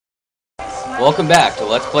Welcome back to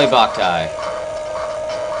Let's Play Boktai.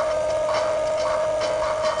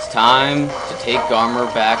 It's time to take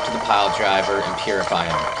Garmr back to the pile driver and purify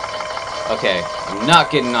him. Okay, I'm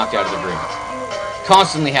not getting knocked out of the room.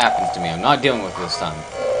 Constantly happens to me. I'm not dealing with it this time.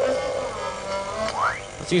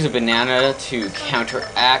 Let's use a banana to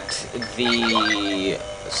counteract the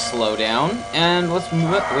slowdown, and let's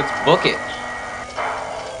book it.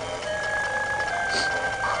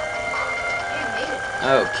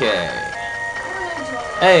 Okay.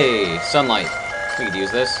 Hey, sunlight. We could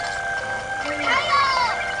use this.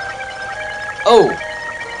 Oh!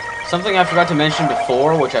 Something I forgot to mention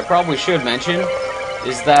before, which I probably should mention,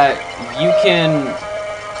 is that you can...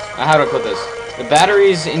 how do I put this? The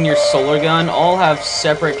batteries in your solar gun all have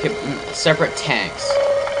separate tanks.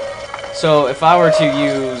 So if I were to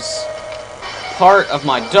use part of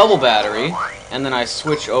my double battery, and then I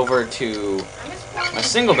switch over to my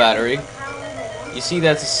single battery, you see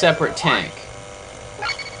that's a separate tank.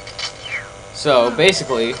 So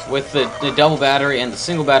basically, with the double battery and the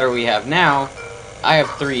single battery we have now, I have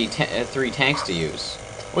three tanks to use,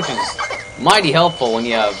 which is mighty helpful when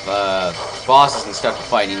you have bosses and stuff to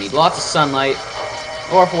fight. You need lots of sunlight,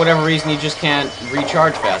 or for whatever reason you just can't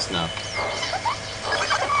recharge fast enough.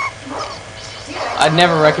 I'd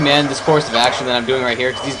never recommend this course of action that I'm doing right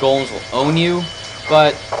here, because these golems will own you,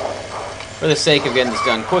 but for the sake of getting this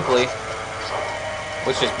done quickly,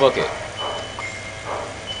 let's just book it.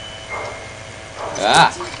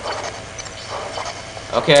 Ah!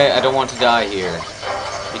 Okay, I don't want to die here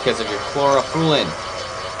because of your chlorophyllin.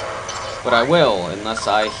 But I will, unless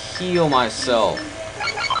I heal myself.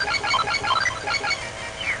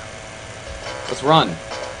 Let's run.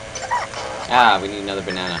 Ah, we need another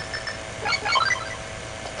banana.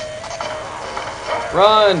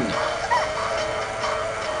 Run!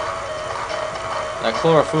 That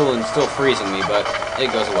chlorophyllin is still freezing me, but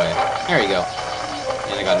it goes away. There you go.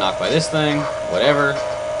 And I got knocked by this thing. Whatever.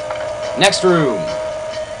 Next room!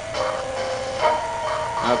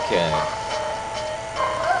 Okay.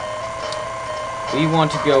 We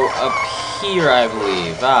want to go up here, I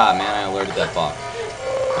believe. Ah, man, I alerted that bot.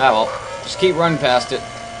 Ah, well. Just keep running past it.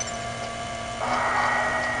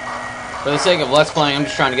 For the sake of Let's Playing, I'm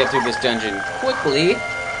just trying to get through this dungeon quickly.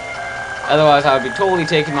 Otherwise, I would be totally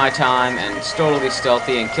taking my time and totally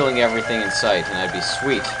stealthy and killing everything in sight, and I'd be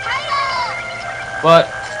sweet.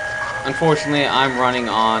 But, unfortunately, I'm running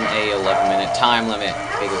on a 11-minute time limit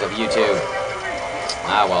because of YouTube.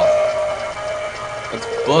 Ah, well. Let's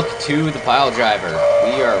book to the pile driver.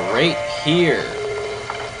 We are right here.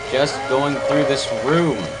 Just going through this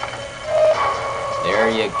room. There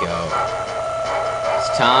you go.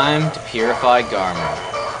 It's time to purify Garmr.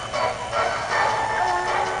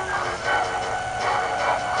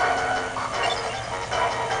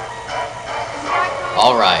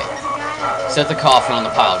 Alright. Set the coffin on the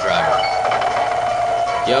pile driver.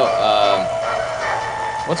 Yo,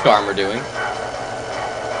 what's Garmr doing?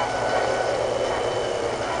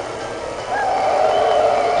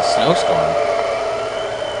 A snowstorm?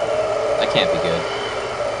 That can't be good.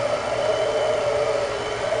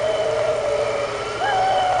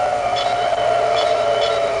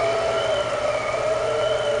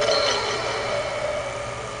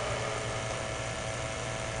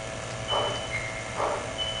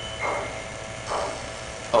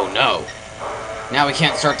 Oh no! Now we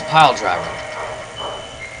can't start the pile driver.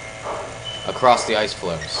 Across the ice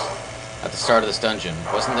flows. At the start of this dungeon.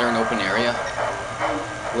 Wasn't there an open area?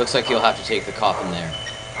 Looks like you'll have to take the coffin there.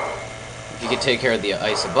 If you could take care of the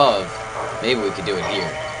ice above, maybe we could do it here.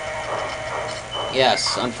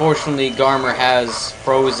 Yes, unfortunately Garmr has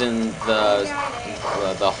frozen the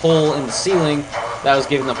hole in the ceiling that was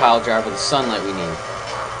giving the pile driver the sunlight we need.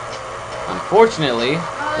 Unfortunately,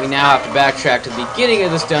 we now have to backtrack to the beginning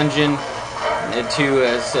of this dungeon to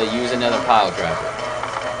use another pile driver.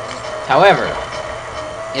 However,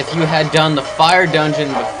 if you had done the fire dungeon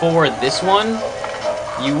before this one,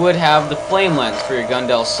 you would have the flame lens for your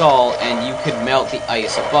Gundel Sol, and you could melt the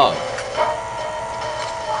ice above.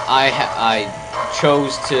 I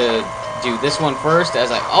chose to do this one first,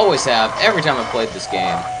 as I always have every time I played this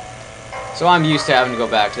game. So I'm used to having to go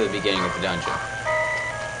back to the beginning of the dungeon.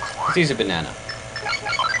 Let's use a banana.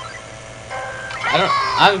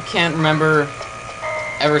 I can't remember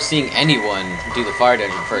ever seeing anyone do the fire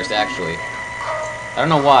dungeon first, actually. I don't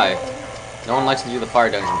know why. No one likes to do the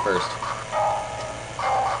fire dungeon first.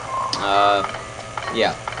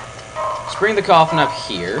 Yeah. Let's bring the coffin up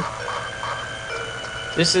here.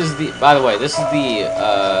 This is the, by the way, this is the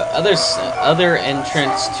other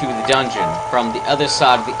entrance to the dungeon from the other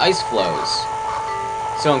side of the ice flows.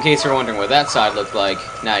 So in case you're wondering what that side looked like,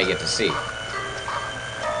 now you get to see.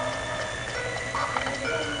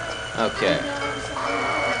 Okay.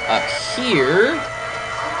 Up here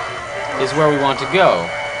is where we want to go.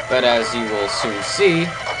 But as you will soon see...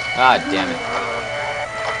 Ah, damn it.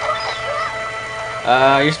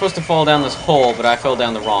 You're supposed to fall down this hole, but I fell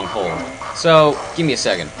down the wrong hole. So, give me a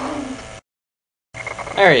second.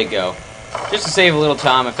 There you go. Just to save a little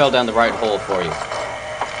time, I fell down the right hole for you.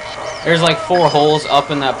 There's like 4 holes up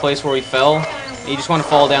in that place where we fell. You just want to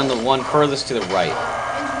fall down the one furthest to the right.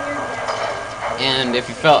 And if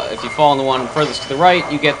you fall on the one furthest to the right,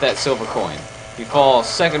 you get that silver coin. If you fall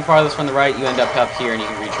second farthest from the right, you end up here and you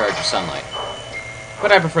can recharge your sunlight.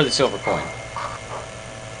 But I prefer the silver coin.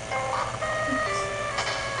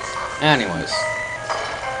 Anyways.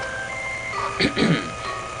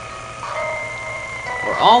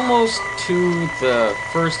 We're almost to the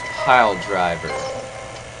first pile driver.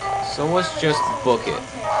 So let's just book it.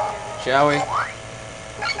 Shall we?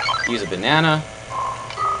 Use a banana.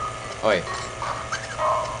 Oh wait.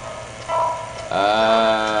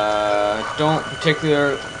 Don't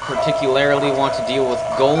particularly want to deal with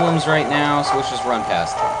golems right now, so let's just run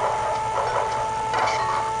past them.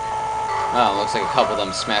 Oh, looks like a couple of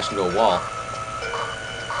them smashed into a wall.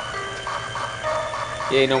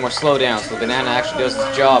 Yay, no more slowdowns, so the banana actually does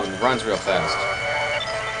its job and runs real fast.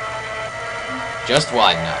 Just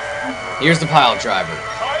wide enough. Here's the pile driver.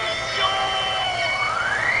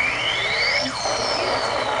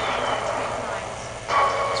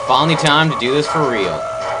 It's finally time to do this for real.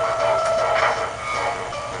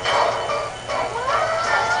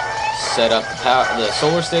 Set up the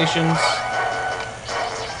solar stations.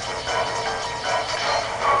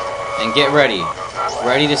 And get ready.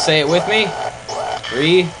 Ready to say it with me?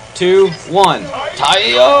 3, 2, 1.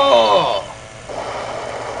 Taiyo!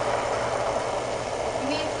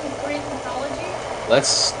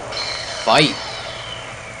 Let's fight.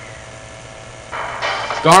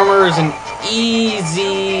 Garmr is an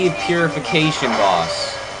easy purification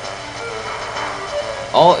boss.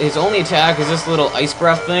 His only attack is this little ice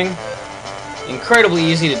breath thing. Incredibly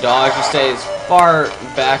easy to dodge. You stay as far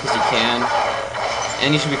back as you can,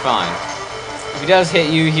 and you should be fine. If he does hit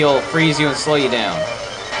you, he'll freeze you and slow you down.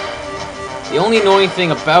 The only annoying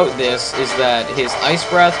thing about this is that his ice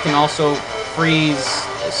breath can also freeze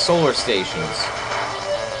solar stations.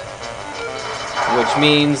 Which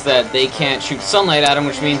means that they can't shoot sunlight at him,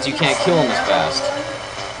 which means you can't kill him as fast.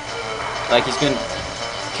 Like he's been...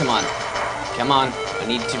 Come on. Come on. I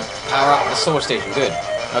need to power up the solar station. Good.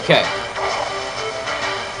 Okay.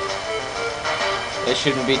 This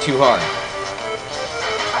shouldn't be too hard.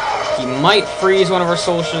 He might freeze one of our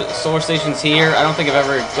solar stations here. I don't think I've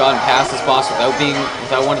ever gotten past this boss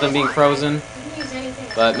without one of them being frozen.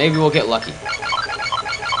 But maybe we'll get lucky.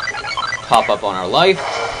 Pop up on our life.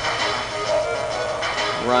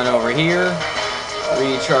 Run over here.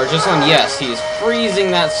 Recharge this one. Yes, he is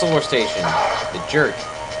freezing that solar station. The jerk.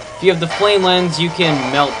 If you have the flame lens, you can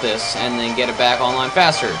melt this and then get it back online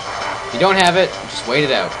faster. If you don't have it, just wait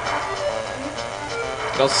it out.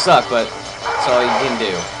 It'll suck, but that's all you can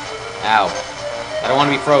do. Ow. I don't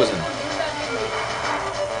want to be frozen.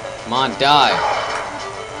 Come on, die.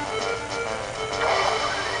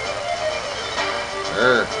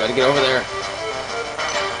 Gotta get over there.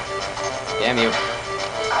 Damn you.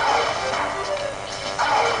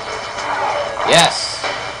 Yes!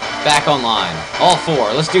 Back online. All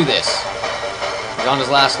 4. Let's do this. He's on his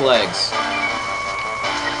last legs.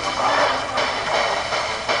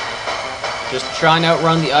 Just try and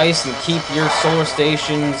outrun the ice and keep your solar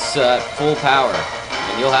stations at full power.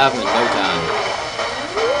 And you'll have them in no time.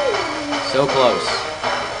 So close.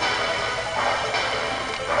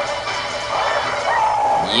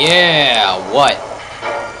 Yeah! What?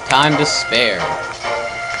 Time to spare.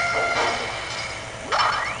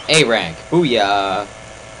 A rank. Booyah!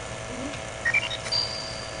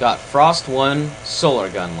 Got Frost 1 solar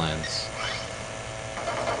gun lens.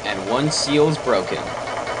 And 1 seal is broken.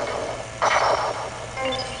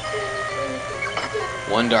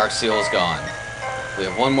 1 dark seal is gone. We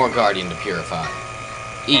have 1 more guardian to purify.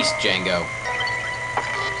 East, Django.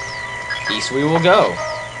 East we will go.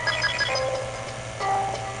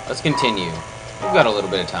 Let's continue. We've got a little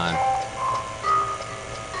bit of time.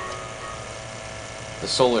 The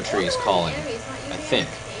solar tree is calling, I think.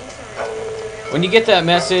 When you get that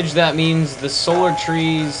message, that means the solar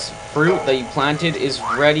tree's fruit that you planted is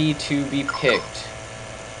ready to be picked.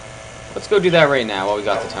 Let's go do that right now while we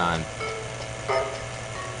got the time.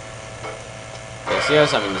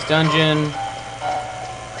 Yes, I'm in this dungeon.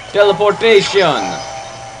 Teleportation!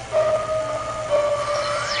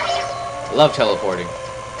 Love teleporting.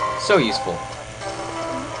 So useful.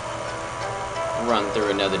 Run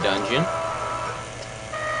through another dungeon.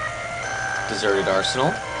 Deserted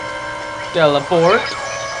arsenal. Teleport.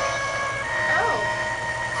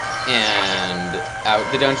 Oh. And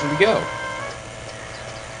out the dungeon we go.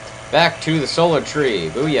 Back to the solar tree.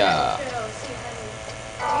 Booyah.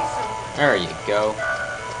 There you go.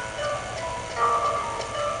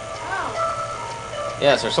 Oh.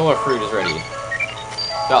 Yes, our solar fruit is ready.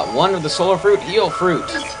 Got one of the solar fruit, heal fruit.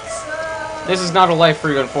 This is not a life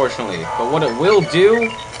fruit, unfortunately, but what it will do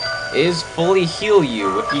is fully heal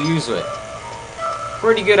you if you use it.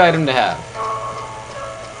 Pretty good item to have.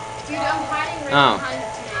 Dude, I'm hiding right behind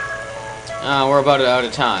the tank. We're about out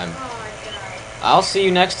of time. Oh my god. I'll see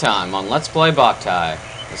you next time on Let's Play Boktai.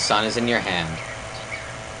 The sun is in your hand.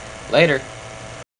 Later.